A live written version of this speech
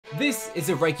This is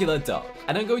a regular dog,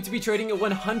 and I'm going to be trading it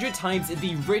 100 times in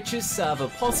the richest server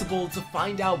possible to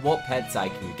find out what pets I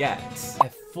can get. A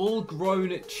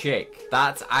full-grown chick.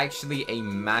 That's actually a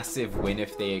massive win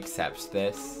if they accept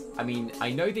this. I mean,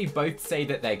 I know they both say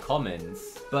that they're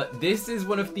commons, but this is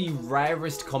one of the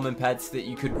rarest common pets that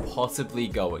you could possibly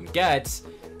go and get,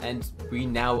 and we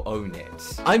now own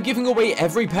it. I'm giving away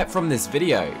every pet from this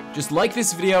video. Just like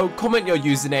this video, comment your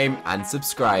username, and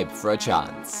subscribe for a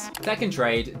chance. Second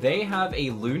trade, they have a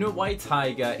lunar white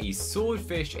tiger, a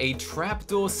swordfish, a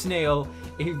trapdoor snail,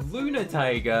 a lunar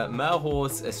tiger, mare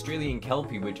horse, Australian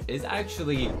kelpie, which is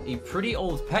actually a pretty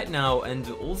old pet now, and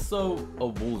also a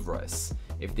walrus.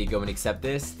 If they go and accept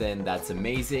this, then that's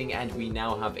amazing, and we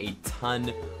now have a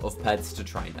ton of pets to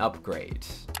try and upgrade.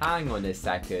 Hang on a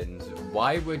second,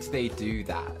 why would they do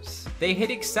that? They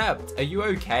hit accept, are you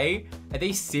okay? Are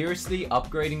they seriously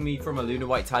upgrading me from a lunar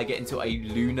white tiger into a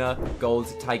lunar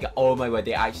gold tiger? Oh my word,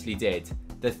 they actually did.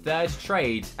 The third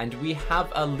trade, and we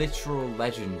have a literal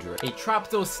legendary. A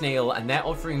trapdoor snail, and they're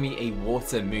offering me a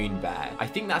water moon bear. I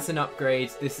think that's an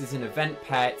upgrade. This is an event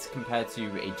pet compared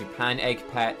to a Japan egg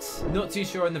pet. Not too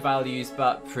sure on the values,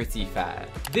 but pretty fair.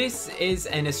 This is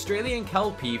an Australian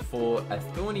kelpie for a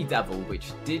thorny devil,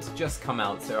 which did just come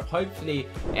out, so hopefully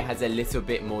it has a little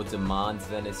bit more demand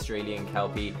than Australian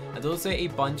kelpie, and also a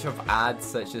bunch of ads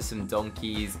such as some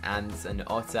donkeys and an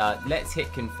otter. Let's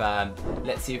hit confirm.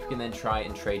 Let's see if we can then try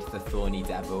and trade the thorny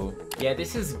devil. Yeah,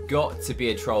 this has got to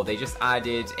be a troll. They just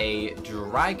added a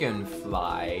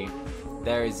dragonfly.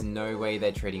 There is no way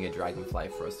they're trading a dragonfly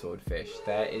for a swordfish.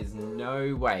 There is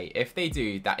no way. If they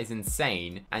do, that is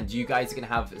insane. And you guys are going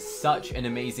to have such an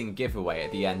amazing giveaway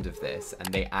at the end of this.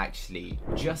 And they actually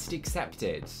just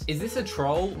accepted. Is this a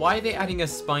troll? Why are they adding a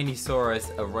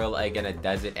Spinosaurus, a royal egg, and a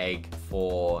desert egg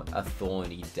for a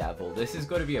thorny devil? This has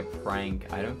got to be a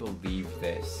prank. I don't believe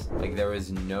this. Like, there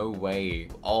is no way.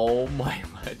 Oh my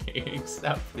word, they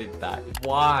accepted that.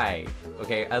 Why?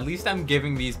 Okay, at least I'm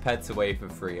giving these pets away for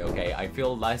free, okay? I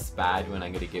feel less bad when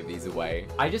I'm gonna give these away.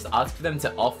 I just asked them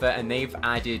to offer, and they've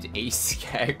added a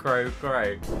scarecrow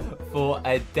crow for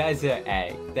a desert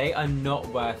egg. They are not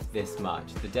worth this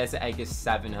much. The desert egg is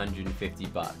 750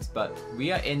 bucks, but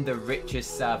we are in the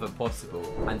richest server possible,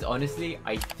 and honestly,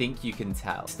 I think you can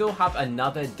tell. Still have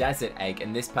another desert egg,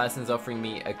 and this person's offering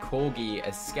me a corgi,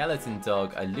 a skeleton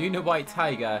dog, a lunar white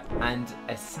tiger, and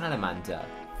a salamander.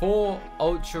 4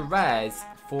 ultra rares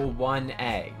for 1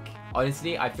 egg.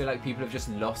 Honestly, I feel like people have just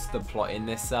lost the plot in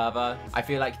this server. I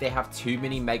feel like they have too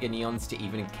many mega neons to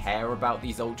even care about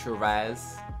these ultra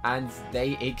rares. And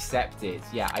they accepted.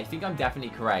 Yeah, I think I'm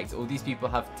definitely correct. All these people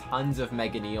have tons of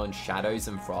mega neon shadows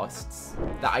and frosts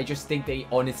that I just think they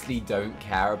honestly don't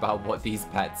care about what these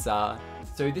pets are.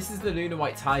 So this is the lunar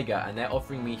white tiger, and they're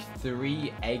offering me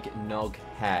 3 eggnog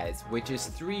hares, which is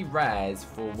 3 rares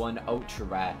for 1 ultra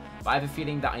rare. But I have a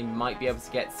feeling that I might be able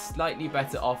to get slightly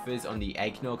better offers on the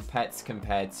eggnog pets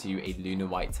compared to a lunar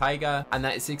white tiger, and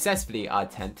that is successfully our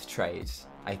 10th trade,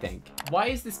 I think. Why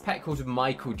is this pet called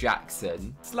Michael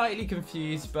Jackson? Slightly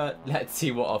confused, but let's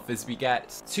see what offers we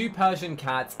get. 2 Persian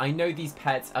cats. I know these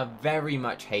pets are very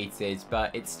much hated,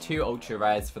 but it's 2 ultra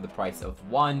rares for the price of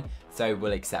 1, so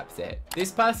we'll accept it.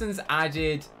 This person's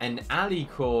added an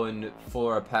alicorn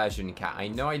for a Persian cat. I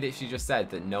know I literally just said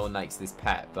that no one likes this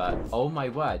pet, but oh my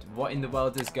word, what in the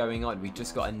world is going on? We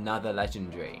just got another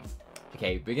legendary.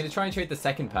 Okay, we're going to try and trade the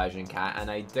second Persian cat, and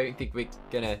I don't think we're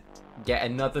going to get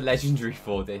another legendary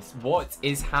for this. What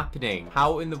is happening?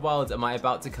 How in the world am I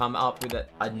about to come up with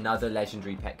another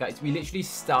legendary pet? Guys, we literally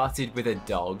started with a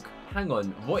dog. Hang on,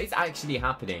 what is actually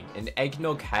happening? An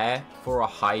eggnog hare for a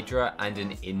hydra and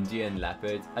an Indian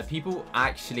leopard? Are people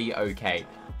actually okay?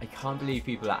 I can't believe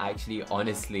people are actually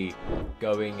honestly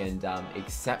going and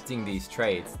accepting these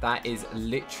trades. That is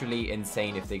literally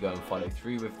insane if they go and follow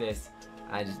through with this.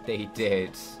 And they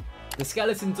did. The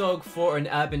skeleton dog for an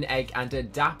urban egg and a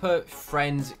dapper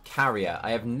friend carrier.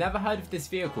 I have never heard of this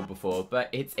vehicle before, but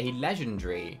it's a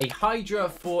legendary. A hydra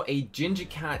for a ginger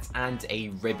cat and a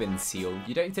ribbon seal.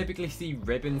 You don't typically see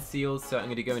ribbon seals, so I'm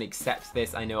going to go and accept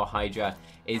this. I know a hydra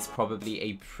is probably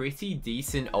a pretty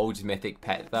decent old mythic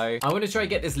pet though. I want to try and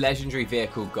get this legendary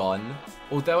vehicle gone.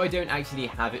 Although I don't actually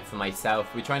have it for myself,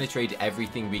 we're trying to trade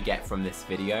everything we get from this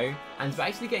video. And we're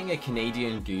actually getting a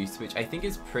Canadian goose, which I think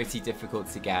is pretty difficult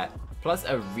to get. Plus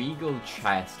a regal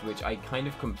chest, which I kind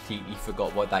of completely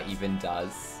forgot what that even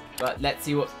does. But let's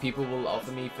see what people will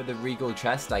offer me for the regal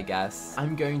chest, I guess.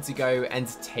 I'm going to go and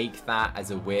take that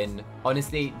as a win.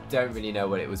 Honestly, don't really know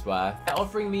what it was worth. They're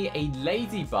offering me a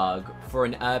ladybug for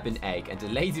an urban egg, and a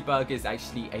ladybug is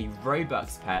actually a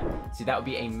Robux pet, so that would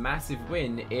be a massive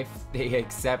win if they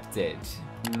accepted.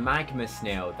 Magma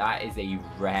snail, that is a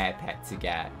rare pet to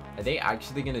get. Are they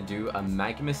actually gonna do a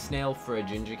magma snail for a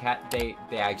ginger cat? They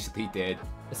actually did.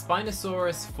 A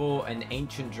Spinosaurus for an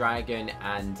ancient dragon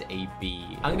and a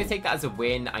bee. I'm gonna take that as a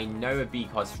win. I know a bee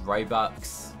costs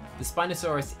Robux. The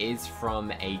Spinosaurus is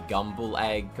from a Gumball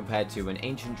egg compared to an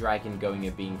ancient dragon going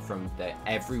and being from the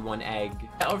everyone egg.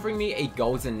 They're offering me a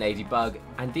golden ladybug,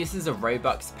 and this is a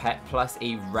Robux pet plus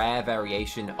a rare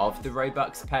variation of the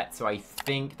Robux pet, so I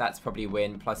think that's probably a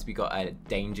win. Plus we got a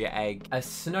danger egg. A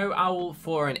snow owl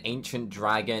for an ancient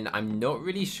dragon. I'm not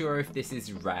really sure if this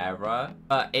is rarer,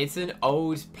 but it's an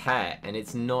old pet and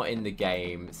it's not in the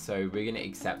game, so we're gonna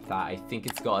accept that. I think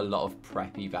it's got a lot of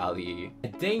preppy value. A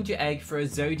danger egg for a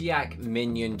Zodiac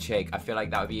minion chick. I feel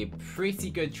like that would be a pretty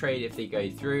good trade if they go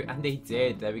through, and they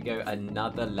did. There we go,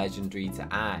 another legendary to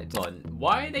add on.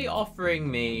 Why are they offering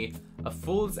me a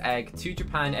fool's egg, 2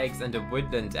 Japan eggs, and a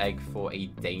woodland egg for a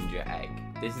danger egg?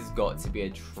 This has got to be a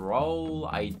troll.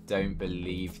 I don't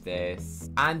believe this.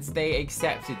 And they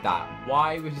accepted that.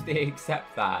 Why would they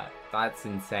accept that? That's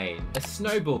insane. A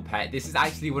snowball pet. This is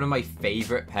actually one of my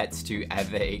favorite pets to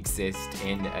ever exist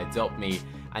in Adopt Me,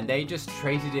 and they just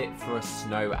traded it for a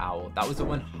snow owl. That was a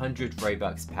 100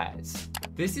 Robux pet.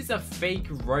 This is a fake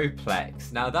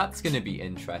Roblox. Now that's gonna be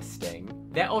interesting.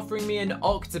 They're offering me an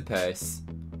octopus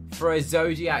for a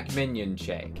Zodiac minion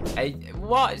chick.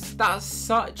 What? That's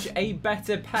such a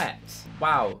better pet.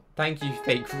 Wow, thank you,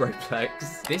 fake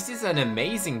Roblox. This is an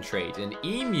amazing trade. An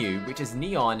emu, which is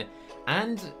neon,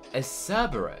 and a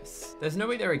Cerberus. There's no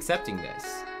way they're accepting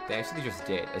this. They actually just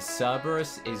did. A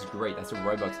Cerberus is great. That's a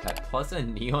Robux pet plus a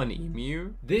neon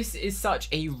emu. This is such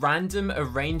a random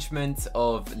arrangement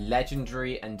of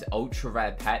legendary and ultra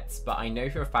rare pets, but I know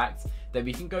for a fact that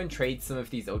we can go and trade some of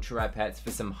these ultra rare pets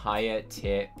for some higher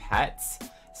tier pets,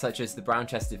 such as the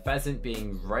brown-chested pheasant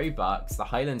being Robux, the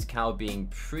Highland cow being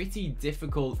pretty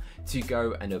difficult to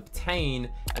go and obtain,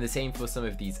 and the same for some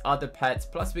of these other pets,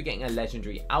 plus we're getting a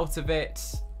legendary out of it.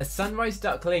 A sunrise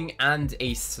duckling and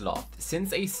a sloth.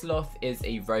 Since a sloth is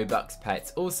a Robux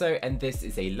pet also, and this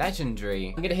is a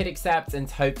legendary, I'm gonna hit accept and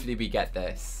hopefully we get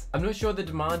this. I'm not sure the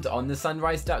demand on the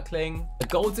sunrise duckling. A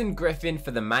golden griffin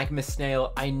for the magma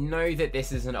snail. I know that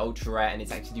this is an ultra rare and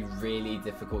it's actually really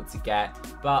difficult to get,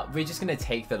 but we're just gonna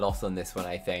take the loss on this one,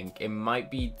 I think. It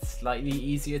might be slightly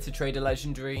easier to trade a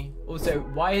legendary. Also,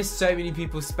 why is so many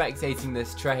people spectating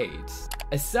this trade?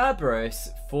 A Cerberus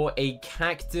for a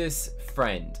cactus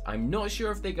friend. I'm not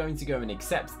sure if they're going to go and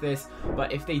accept this,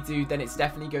 but if they do, then it's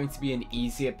definitely going to be an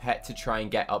easier pet to try and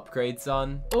get upgrades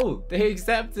on. Oh, they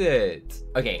accepted.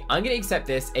 Okay, I'm gonna accept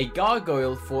this. A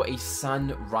gargoyle for a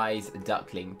sunrise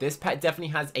duckling. This pet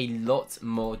definitely has a lot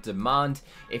more demand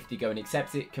if they go and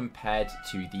accept it compared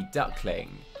to the duckling.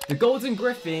 The golden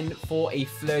griffin for a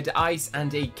fleur de ice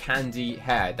and a candy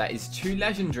hare. That is 2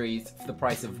 legendaries for the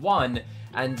price of 1.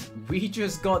 And we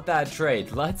just got that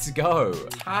trade. Let's go.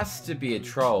 It has to be a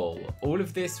troll. All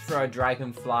of this for a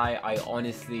dragonfly. I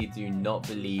honestly do not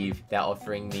believe they're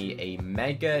offering me a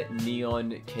mega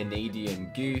neon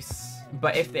Canadian goose.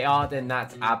 But if they are, then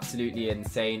that's absolutely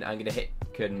insane. I'm gonna hit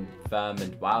confirm,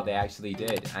 and wow, they actually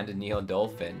did. And a neon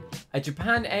dolphin. A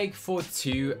Japan egg for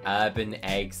 2 urban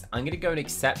eggs. I'm gonna go and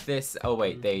accept this. Oh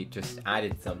wait, they just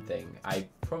added something. I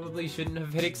probably shouldn't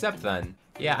have hit accept then.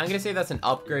 Yeah, I'm gonna say that's an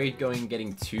upgrade, going and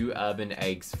getting 2 urban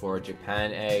eggs for a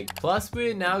Japan egg. Plus,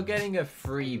 we're now getting a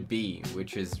free bee,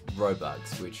 which is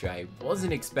Robux, which I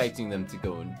wasn't expecting them to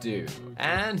go and do.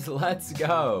 And let's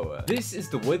go. This is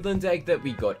the woodland egg that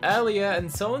we got earlier,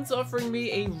 and someone's offering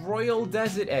me a royal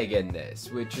desert egg in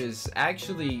this, which is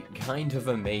actually kind of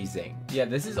amazing. Yeah,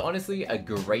 this is honestly a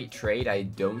great trade. I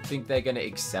don't think they're gonna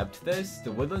accept this.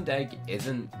 The woodland egg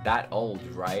isn't that old,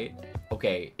 right?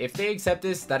 Okay, if they accept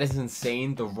this, that is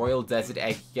insane. The royal desert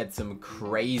egg gets some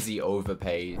crazy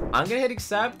overpaid. I'm gonna hit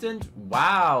accept, and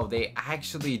wow, they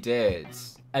actually did.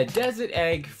 A desert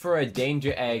egg for a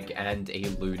danger egg and a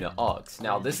lunar ox.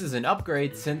 Now, this is an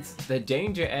upgrade since the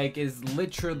danger egg is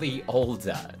literally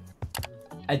older.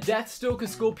 A Deathstalker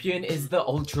scorpion is the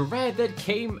ultra rare that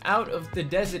came out of the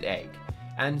desert egg.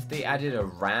 And they added a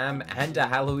ram and a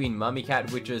Halloween mummy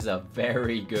cat, which is a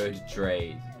very good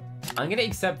trade. I'm gonna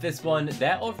accept this one.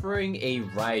 They're offering a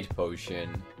ride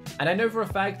potion. And I know for a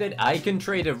fact that I can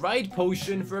trade a ride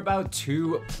potion for about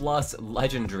 2+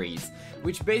 legendaries,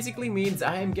 which basically means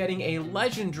I am getting a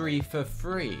legendary for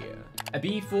free. a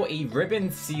bee for a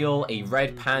ribbon seal, a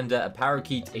red panda, a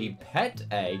parakeet, a pet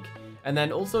egg, and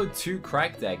then also 2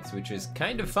 cracked eggs, which is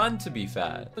kind of fun to be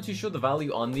fair. Not too sure the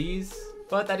value on these,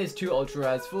 but that is 2 ultra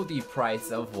rares for the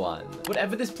price of 1.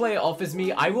 Whatever this player offers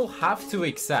me, I will have to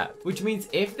accept, which means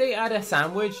if they add a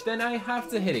sandwich, then I have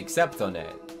to hit accept on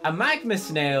it. A magma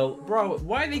snail? Bro,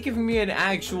 why are they giving me an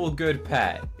actual good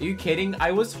pet? Are you kidding?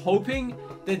 I was hoping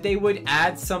that they would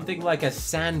add something like a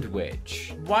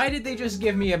sandwich. Why did they just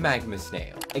give me a magma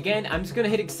snail? Again, I'm just gonna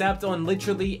hit accept on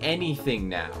literally anything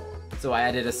now. So I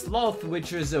added a sloth,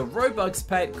 which is a Robux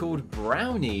pet called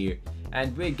Brownie,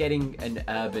 and we're getting an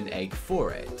urban egg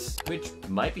for it, which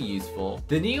might be useful.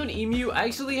 The neon emu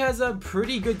actually has a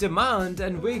pretty good demand,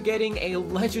 and we're getting a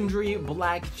legendary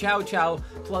black chow chow,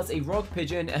 plus a rock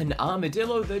pigeon, an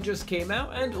armadillo that just came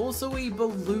out, and also a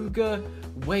beluga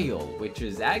whale, which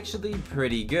is actually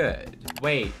pretty good.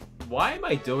 Wait, why am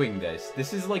I doing this?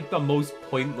 This is like the most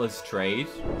pointless trade,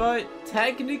 but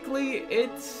technically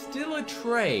it's still a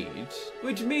trade,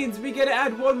 which means we get to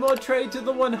add 1 more trade to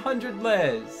the 100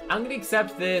 list. I'm gonna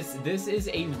accept this. This is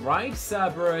a Ride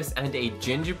Cerberus and a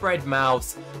gingerbread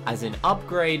mouse as an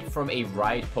upgrade from a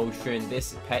ride potion.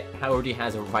 This pet already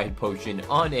has a ride potion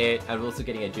on it, and we're also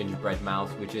getting a gingerbread mouse,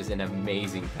 which is an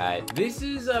amazing pet. This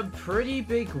is a pretty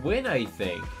big win, I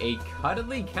think. A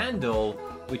cuddly candle,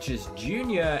 which is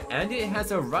junior, and it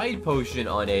has a ride potion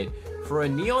on it for a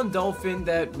neon dolphin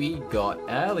that we got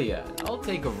earlier. I'll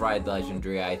take a ride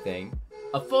legendary, I think.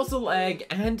 A fossil egg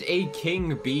and a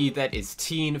king bee that is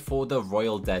teen for the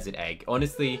royal desert egg.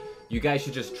 Honestly, you guys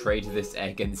should just trade this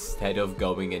egg instead of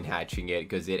going and hatching it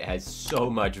because it has so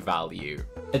much value.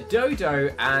 A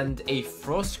dodo and a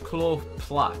frostclaw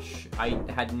plush. I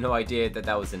had no idea that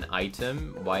that was an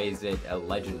item. Why is it a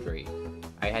legendary?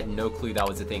 I had no clue that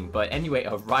was a thing. But anyway,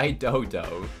 a ride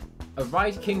dodo. A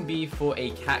ride king bee for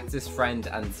a cactus friend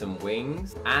and some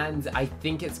wings. And I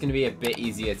think it's going to be a bit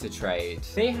easier to trade.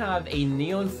 They have a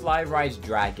neon fly ride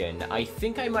dragon. I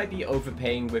think I might be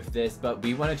overpaying with this, but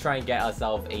we want to try and get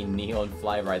ourselves a neon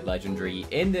fly ride legendary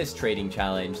in this trading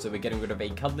challenge. So we're getting rid of a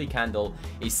cuddly candle,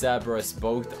 a Cerberus,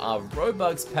 both are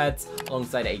Robux pets,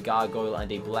 alongside a gargoyle and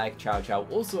a black chow chow,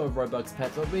 also a Robux pet,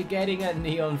 but we're getting a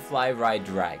neon fly ride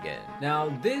dragon. Now,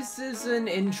 this is an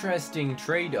interesting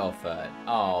trade offer.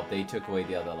 Oh, they took away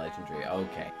the other legendary.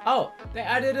 Okay. Oh, they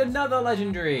added another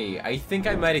legendary. I think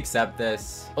I might accept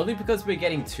this. Only because we're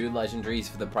getting 2 legendaries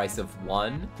for the price of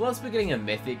 1. Plus, we're getting a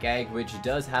mythic egg, which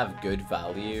does have good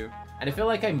value. And I feel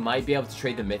like I might be able to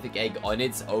trade the mythic egg on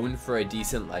its own for a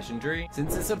decent legendary,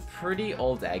 since it's a pretty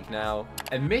old egg now.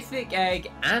 A mythic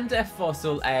egg and a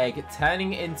fossil egg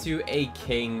turning into a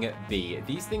king bee.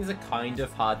 These things are kind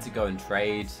of hard to go and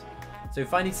trade. So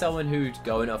finding someone who'd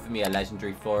go and offer me a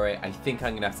legendary for it, I think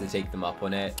I'm gonna have to take them up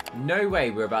on it. No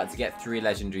way we're about to get 3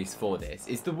 legendaries for this.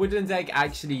 Is the woodland egg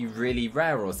actually really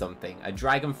rare or something? A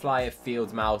dragonfly, a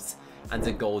field mouse, and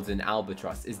a golden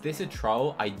albatross. Is this a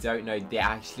troll? I don't know. They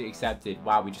actually accepted.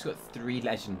 Wow, we just got 3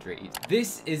 legendaries.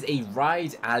 This is a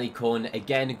ride alicorn.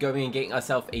 Again, going and getting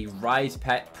ourselves a ride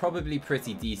pet. Probably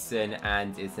pretty decent,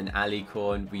 and it's an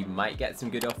alicorn. We might get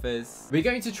some good offers. We're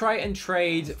going to try and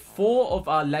trade 4 of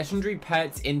our legendary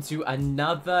pets into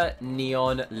another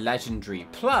neon legendary.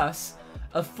 Plus,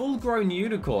 a full-grown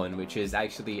unicorn, which is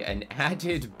actually an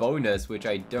added bonus, which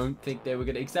I don't think they were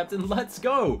going to accept. And let's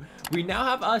go! We now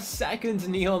have our 2nd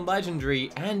neon legendary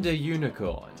and a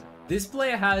unicorn. This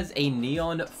player has a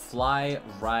neon fly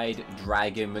ride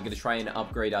dragon. We're going to try and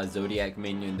upgrade our zodiac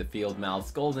minion, the field mouse,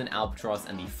 golden albatross,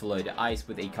 and the fleur de ice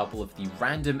with a couple of the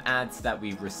random ads that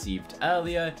we've received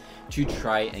earlier to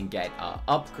try and get our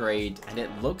upgrade. And it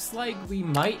looks like we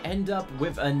might end up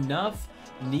with enough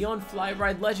neon fly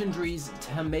ride legendaries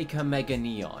to make a mega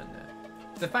neon.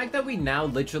 The fact that we now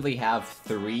literally have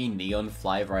 3 neon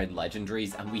fly ride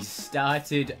legendaries and we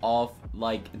started off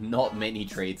like not many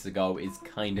trades ago is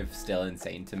kind of still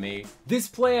insane to me. This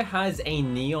player has a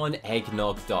neon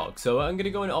eggnog dog, so I'm gonna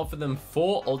go and offer them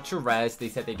 4 ultra rares. They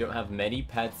said they don't have many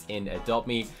pets in Adopt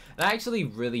Me, and I actually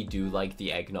really do like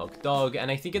the eggnog dog,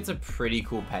 and I think it's a pretty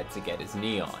cool pet to get as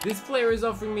neon. This player is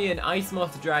offering me an ice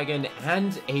moth dragon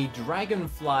and a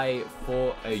dragonfly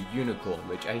for a unicorn,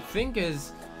 which I think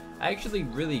is actually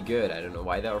really good. I don't know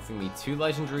why they're offering me 2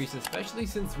 legendaries, especially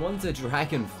since one's a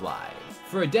dragonfly.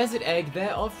 For a desert egg,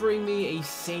 they're offering me a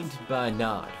Saint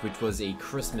Bernard, which was a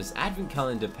Christmas advent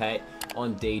calendar pet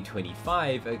on day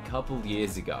 25 a couple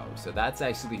years ago, so that's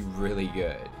actually really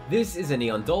good. This is a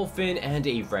neon dolphin and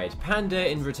a red panda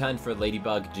in return for a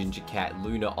ladybug, ginger cat,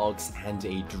 lunar ox, and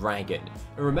a dragon.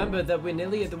 And remember that we're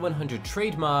nearly at the 100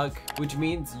 trademark, which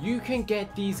means you can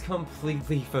get these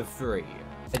completely for free.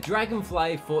 a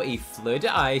dragonfly for a fleur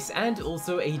de ice, and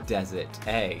also a desert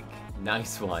egg.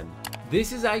 Nice one.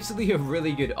 This is actually a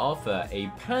really good offer, a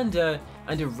panda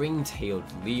and a ring-tailed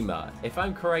lemur. If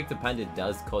I'm correct, the panda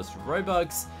does cost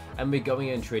Robux, and we're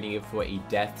going and trading it for a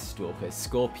Deathstalker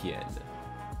Scorpion.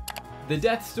 The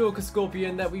Deathstalker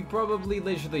Scorpion that we probably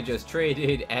literally just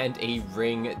traded, and a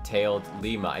ring-tailed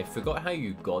lemur. I forgot how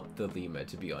you got the lemur,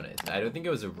 to be honest. I don't think it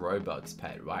was a Robux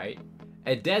pet, right?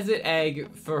 A desert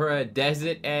egg for a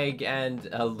desert egg and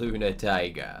a lunar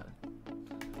tiger.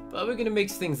 But we're gonna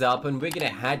mix things up and we're gonna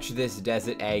hatch this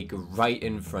desert egg right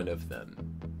in front of them.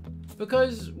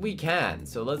 Because we can,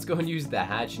 so let's go and use the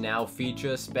hatch now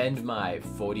feature, spend my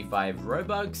 45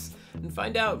 Robux, and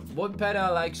find out what pet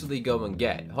I'll actually go and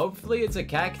get. Hopefully it's a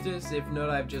cactus, if not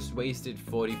I've just wasted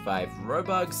 45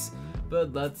 Robux,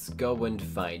 but let's go and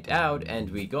find out. And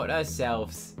we got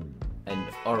ourselves an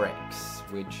oryx,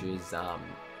 which is,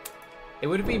 it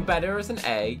would have been better as an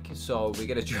egg, so we're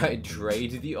gonna try and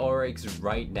trade the oryx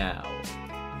right now.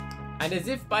 And as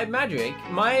if by magic,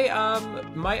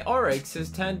 my oryx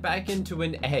has turned back into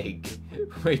an egg,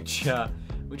 which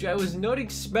I was not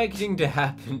expecting to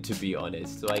happen, to be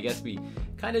honest. So I guess we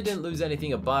kind of didn't lose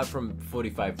anything apart from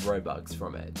 45 Robux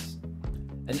from it.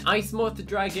 An ice moth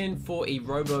dragon for a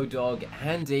robo dog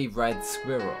and a red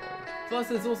squirrel. Plus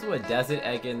there's also a desert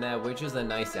egg in there, which is a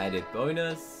nice added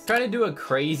bonus. Trying to do a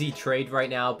crazy trade right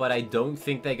now, but I don't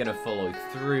think they're gonna follow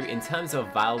through. In terms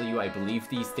of value, I believe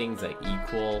these things are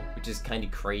equal, which is kind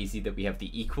of crazy that we have the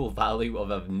equal value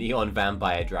of a neon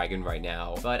vampire dragon right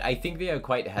now. But I think they are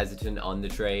quite hesitant on the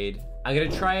trade. I'm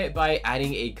gonna try it by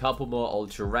adding a couple more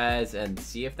ultra rares and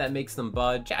see if that makes them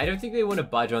budge. I don't think they want to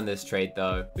budge on this trade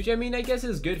though, which I mean I guess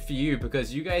is good for you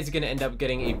because you guys are gonna end up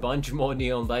getting a bunch more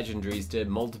neon legendaries to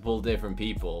multiple different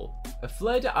people. A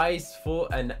fleur de ice for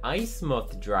an ice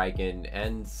moth dragon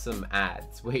and some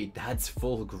ads. Wait, that's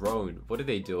full grown. What are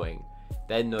they doing?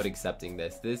 They're not accepting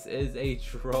this. This is a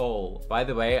troll. By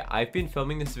the way, I've been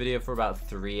filming this video for about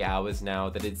 3 hours now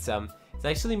that it's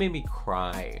actually made me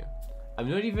cry. I'm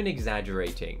not even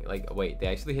exaggerating. Like, wait, they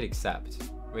actually hit accept.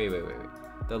 Wait.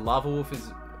 The lava wolf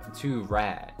is too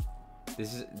rare.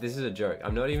 This is a joke.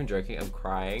 I'm not even joking. I'm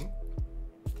crying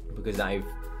because I've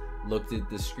looked at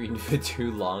the screen for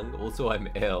too long. Also, I'm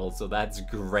ill, so that's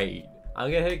great. I'm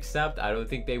gonna hit accept. I don't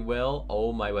think they will.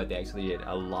 Oh my word, they actually did.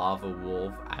 A lava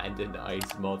wolf and an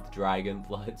ice moth dragon.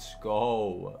 Let's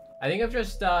go. I think I've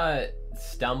just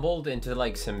stumbled into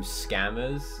like some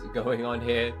scammers going on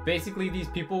here. Basically, these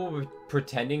people were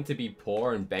pretending to be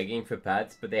poor and begging for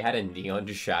pets, but they had a neon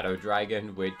shadow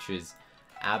dragon, which is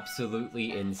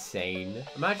absolutely insane.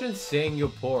 Imagine saying you're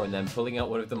poor and then pulling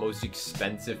out one of the most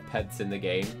expensive pets in the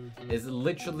game is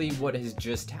literally what has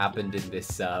just happened in this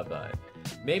server.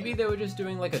 Maybe they were just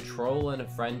doing like a troll and a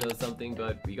friend or something,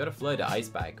 but we got a fleur de ice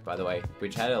back, by the way,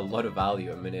 which had a lot of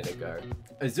value a minute ago.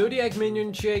 A zodiac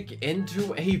minion chick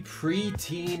into a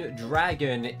preteen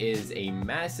dragon is a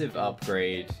massive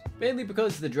upgrade, mainly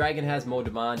because the dragon has more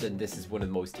demand and this is one of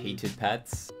the most hated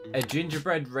pets. A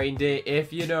gingerbread reindeer,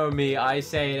 if you know me, I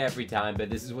say it every time, but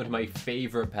this is one of my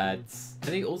favorite pets.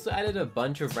 And they also added a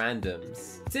bunch of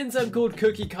randoms. Since I'm called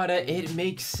Cookie Cutter, it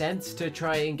makes sense to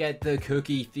try and get the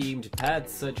cookie themed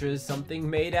pets, such as something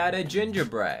made out of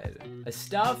gingerbread, a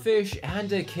starfish,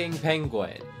 and a king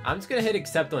penguin. I'm just gonna hit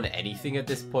accept on anything at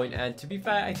this point, and to be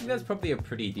fair, I think that's probably a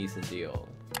pretty decent deal.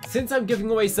 Since I'm giving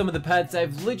away some of the pets,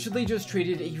 I've literally just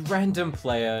traded a random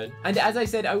player. And as I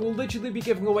said, I will literally be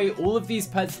giving away all of these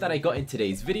pets that I got in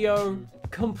today's video,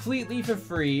 completely for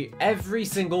free, every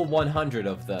single 100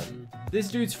 of them. This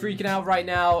dude's freaking out right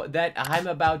now that I'm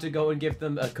about to go and give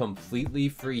them a completely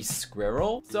free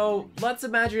squirrel. So let's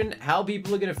imagine how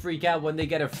people are gonna freak out when they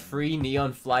get a free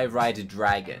neon fly rider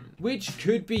dragon, which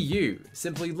could be you.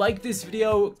 Simply like this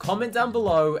video, comment down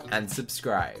below, and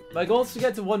subscribe. My goal is to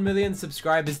get to 1 million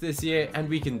subscribers this year, and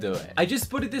we can do it. I just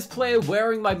spotted this player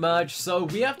wearing my merch, so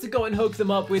we have to go and hook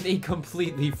them up with a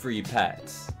completely free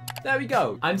pet. There we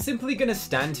go. I'm simply gonna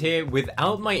stand here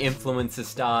without my influencer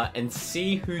star and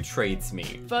see who trades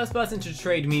me. First person to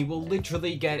trade me will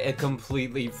literally get a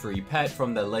completely free pet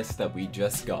from the list that we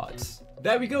just got.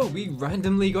 There we go, we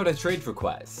randomly got a trade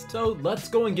request. So let's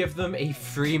go and give them a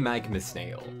free magma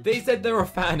snail. They said they're a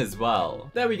fan as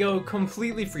well. There we go,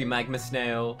 completely free magma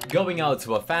snail. Going out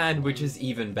to a fan, which is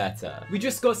even better. We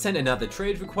just got sent another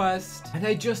trade request, and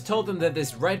I just told them that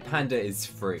this red panda is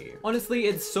free. Honestly,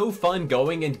 it's so fun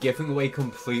going and giving away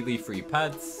completely free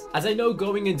pets, as I know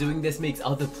going and doing this makes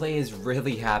other players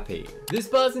really happy. This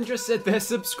person just said they're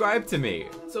subscribed to me,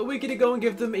 so we're gonna go and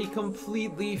give them a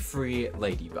completely free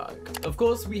ladybug. of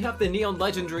course, we have the Neon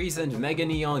Legendaries and Mega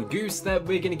Neon Goose that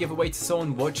we're gonna give away to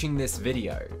someone watching this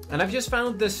video. And I've just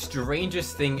found the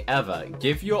strangest thing ever.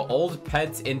 Give your old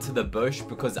pets into the bush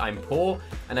because I'm poor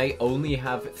and I only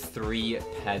have 3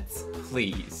 pets,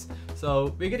 please.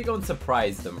 So we're gonna go and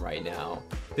surprise them right now.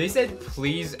 They said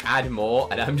please add more,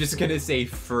 and I'm just gonna say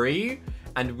free.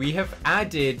 And we have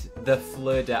added the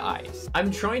Fleur de Ice. I'm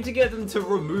trying to get them to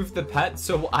remove the pet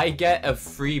so I get a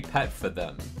free pet for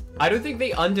them. I don't think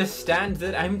they understand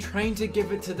that I'm trying to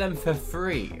give it to them for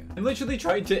free. I'm literally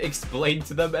trying to explain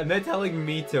to them and they're telling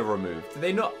me to remove.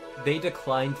 They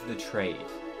declined the trade.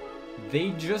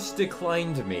 They just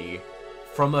declined me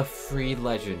from a free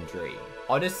legendary.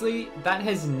 Honestly, that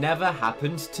has never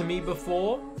happened to me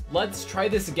before. Let's try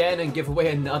this again and give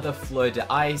away another Fleur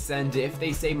de Ice, and if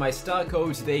they say my star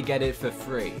code, they get it for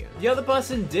free. The other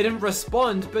person didn't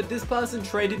respond, but this person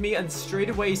traded me and straight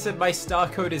away said my star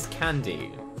code is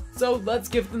Candy. So let's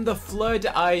give them the Fleur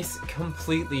de Ice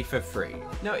completely for free.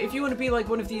 Now, if you want to be like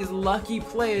one of these lucky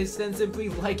players, then simply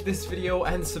like this video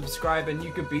and subscribe, and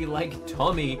you could be like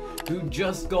Tommy, who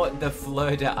just got the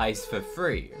Fleur de Ice for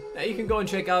free. Now, you can go and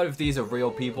check out if these are real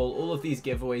people. All of these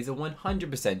giveaways are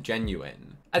 100%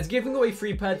 genuine, as giving away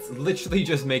free pets literally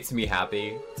just makes me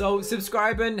happy. So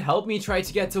subscribe and help me try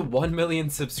to get to 1 million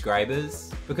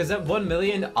subscribers, because at 1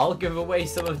 million, I'll give away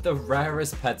some of the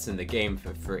rarest pets in the game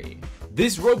for free.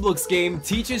 This Roblox game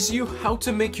teaches you how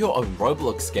to make your own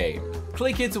Roblox game.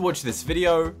 Click here to watch this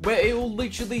video, where it will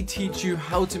literally teach you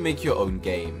how to make your own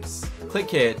games. Click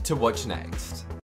here to watch next.